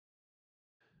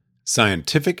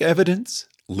Scientific evidence,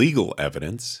 legal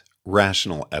evidence,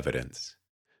 rational evidence.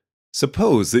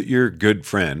 Suppose that your good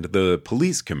friend, the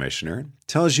police commissioner,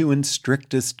 tells you in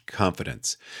strictest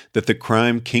confidence that the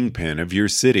crime kingpin of your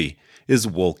city is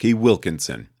Wolke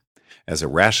Wilkinson. As a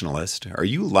rationalist, are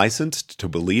you licensed to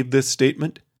believe this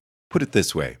statement? Put it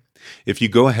this way. If you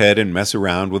go ahead and mess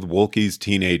around with Wolke's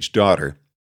teenage daughter,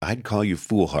 I'd call you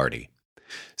foolhardy.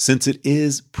 Since it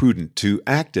is prudent to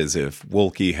act as if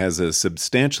Wolke has a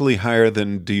substantially higher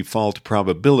than default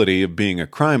probability of being a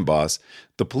crime boss,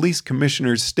 the police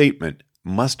commissioner's statement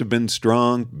must have been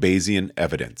strong Bayesian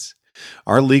evidence.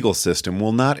 Our legal system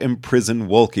will not imprison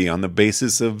Wolke on the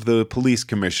basis of the police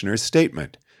commissioner's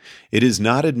statement. It is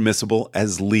not admissible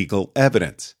as legal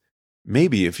evidence.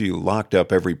 Maybe if you locked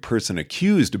up every person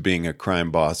accused of being a crime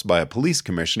boss by a police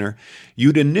commissioner,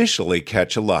 you'd initially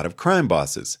catch a lot of crime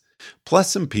bosses,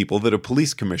 plus some people that a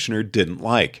police commissioner didn't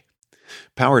like.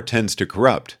 Power tends to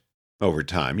corrupt. Over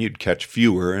time, you'd catch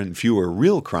fewer and fewer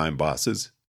real crime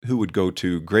bosses who would go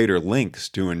to greater lengths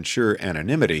to ensure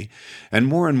anonymity, and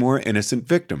more innocent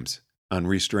victims.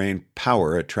 Unrestrained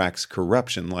power attracts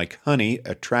corruption like honey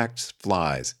attracts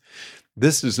flies.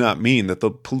 This does not mean that the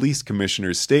police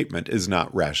commissioner's statement is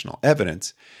not rational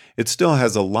evidence. It still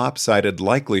has a lopsided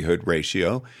likelihood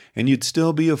ratio, and you'd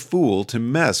still be a fool to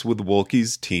mess with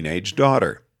Wolke's teenage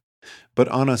daughter. But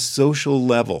on a social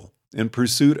level, in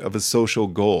pursuit of a social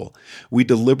goal, we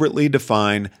deliberately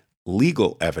define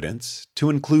legal evidence to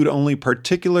include only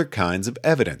particular kinds of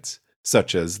evidence,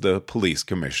 such as the police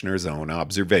commissioner's own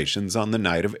observations on the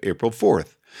night of April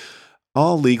 4th.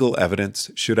 All legal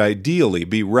evidence should ideally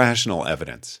be rational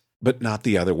evidence, but not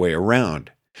the other way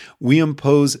around. We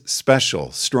impose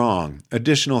special, strong,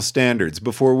 additional standards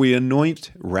before we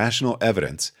anoint rational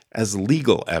evidence as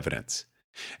legal evidence.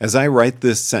 As I write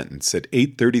this sentence at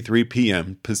 8:33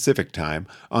 p.m. Pacific Time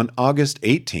on August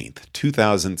 18th,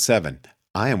 2007,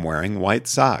 I am wearing white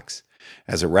socks.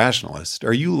 As a rationalist,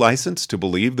 are you licensed to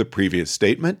believe the previous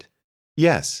statement?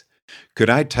 Yes. Could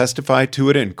I testify to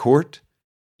it in court?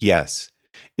 Yes.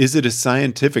 Is it a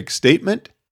scientific statement?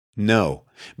 No,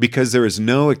 because there is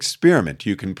no experiment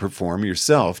you can perform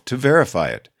yourself to verify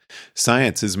it.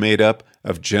 Science is made up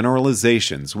of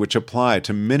generalizations which apply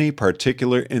to many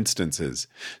particular instances,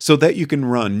 so that you can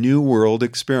run new world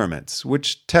experiments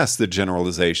which test the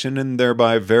generalization and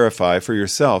thereby verify for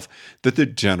yourself that the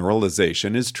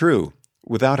generalization is true,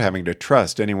 without having to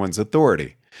trust anyone's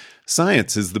authority.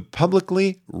 Science is the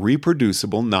publicly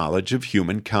reproducible knowledge of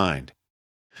humankind.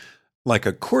 Like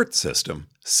a court system,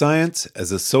 science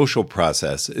as a social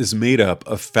process is made up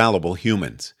of fallible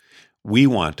humans. We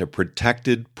want a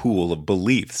protected pool of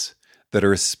beliefs that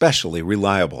are especially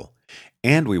reliable,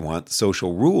 and we want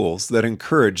social rules that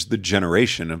encourage the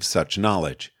generation of such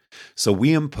knowledge. So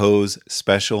we impose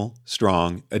special,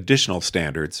 strong, additional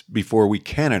standards before we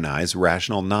canonize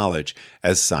rational knowledge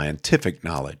as scientific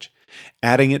knowledge,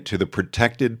 adding it to the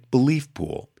protected belief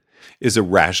pool. Is a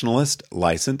rationalist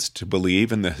licensed to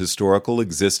believe in the historical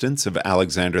existence of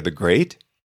Alexander the Great?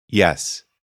 Yes.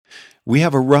 We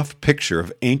have a rough picture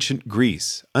of ancient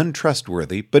Greece,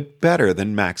 untrustworthy but better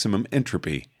than maximum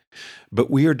entropy.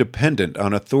 But we are dependent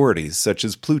on authorities such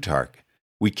as Plutarch.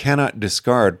 We cannot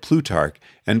discard Plutarch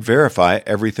and verify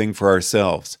everything for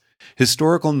ourselves.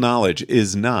 Historical knowledge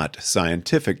is not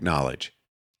scientific knowledge.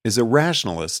 Is a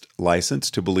rationalist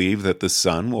licensed to believe that the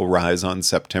sun will rise on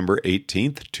September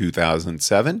 18th,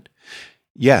 2007?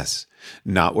 Yes,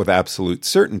 not with absolute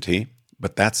certainty,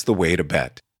 but that's the way to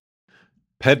bet.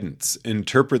 Pedants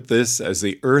interpret this as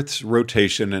the Earth's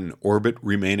rotation and orbit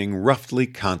remaining roughly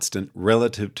constant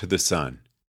relative to the sun.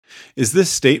 Is this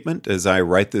statement, as I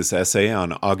write this essay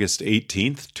on August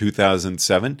 18th,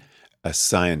 2007, a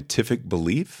scientific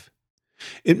belief?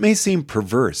 It may seem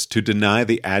perverse to deny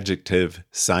the adjective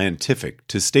scientific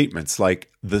to statements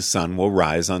like the sun will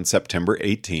rise on September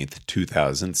 18th,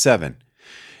 2007.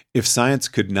 If science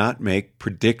could not make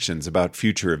predictions about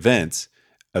future events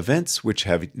which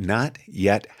have not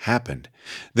yet happened,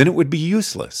 then it would be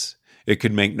useless. It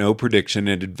could make no prediction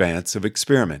in advance of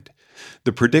experiment.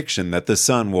 The prediction that the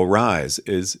sun will rise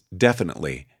is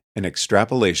definitely an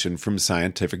extrapolation from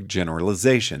scientific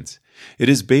generalizations. It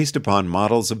is based upon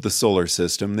models of the solar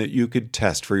system that you could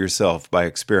test for yourself by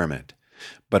experiment.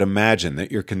 But imagine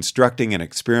that you're constructing an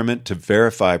experiment to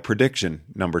verify prediction,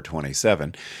 number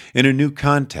 27, in a new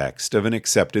context of an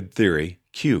accepted theory,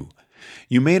 Q.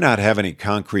 You may not have any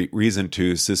concrete reason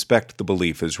to suspect the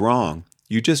belief is wrong.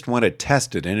 You just want to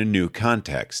test it in a new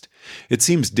context. It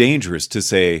seems dangerous to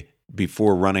say,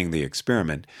 before running the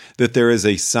experiment, that there is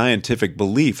a scientific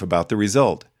belief about the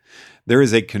result. There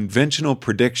is a conventional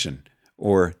prediction,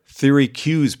 or theory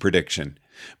Q's prediction,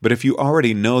 But if you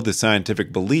already know the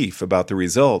scientific belief about the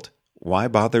result, why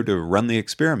bother to run the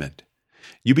experiment?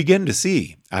 You begin to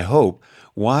see, I hope,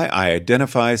 why I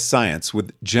identify science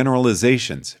with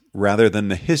generalizations rather than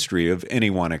the history of any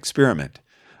one experiment.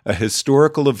 A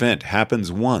historical event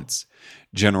happens once.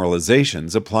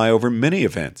 Generalizations apply over many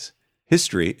events.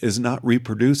 History is not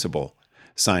reproducible.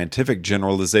 Scientific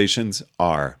generalizations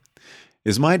are.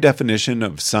 Is my definition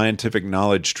of scientific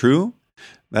knowledge true?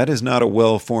 That is not a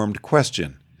well-formed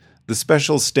question. The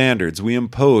special standards we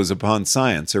impose upon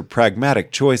science are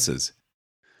pragmatic choices.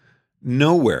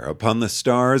 Nowhere upon the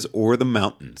stars or the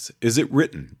mountains is it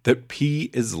written that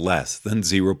p is less than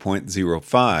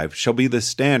 0.05 shall be the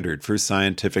standard for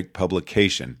scientific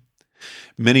publication.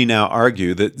 Many now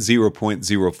argue that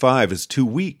 0.05 is too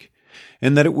weak,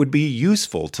 and that it would be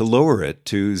useful to lower it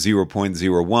to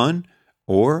 0.01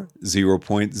 or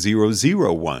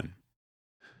 0.001.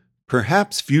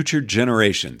 Perhaps future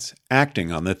generations,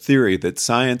 acting on the theory that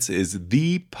science is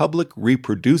the public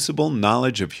reproducible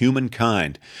knowledge of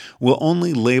humankind, will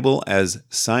only label as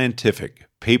scientific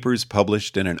papers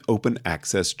published in an open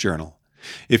access journal.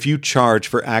 If you charge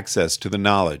for access to the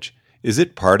knowledge, is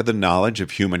it part of the knowledge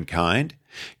of humankind?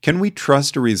 Can we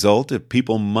trust a result if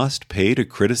people must pay to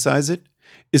criticize it?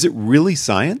 Is it really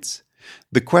science?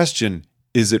 The question,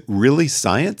 is it really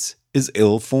science, is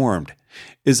ill-formed.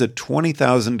 Is a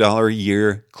 $20,000 a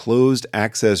year closed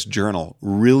access journal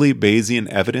really Bayesian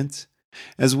evidence?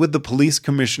 As with the police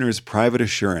commissioner's private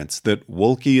assurance that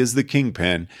Wolke is the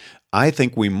kingpin, I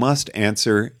think we must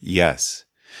answer yes.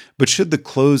 But should the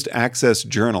closed access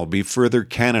journal be further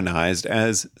canonized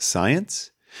as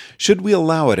science? Should we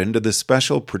allow it into the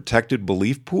special protected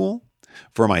belief pool?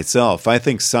 For myself, I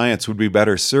think science would be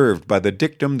better served by the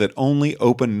dictum that only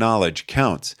open knowledge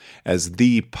counts as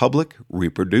the public,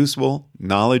 reproducible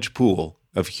knowledge pool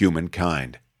of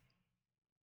humankind.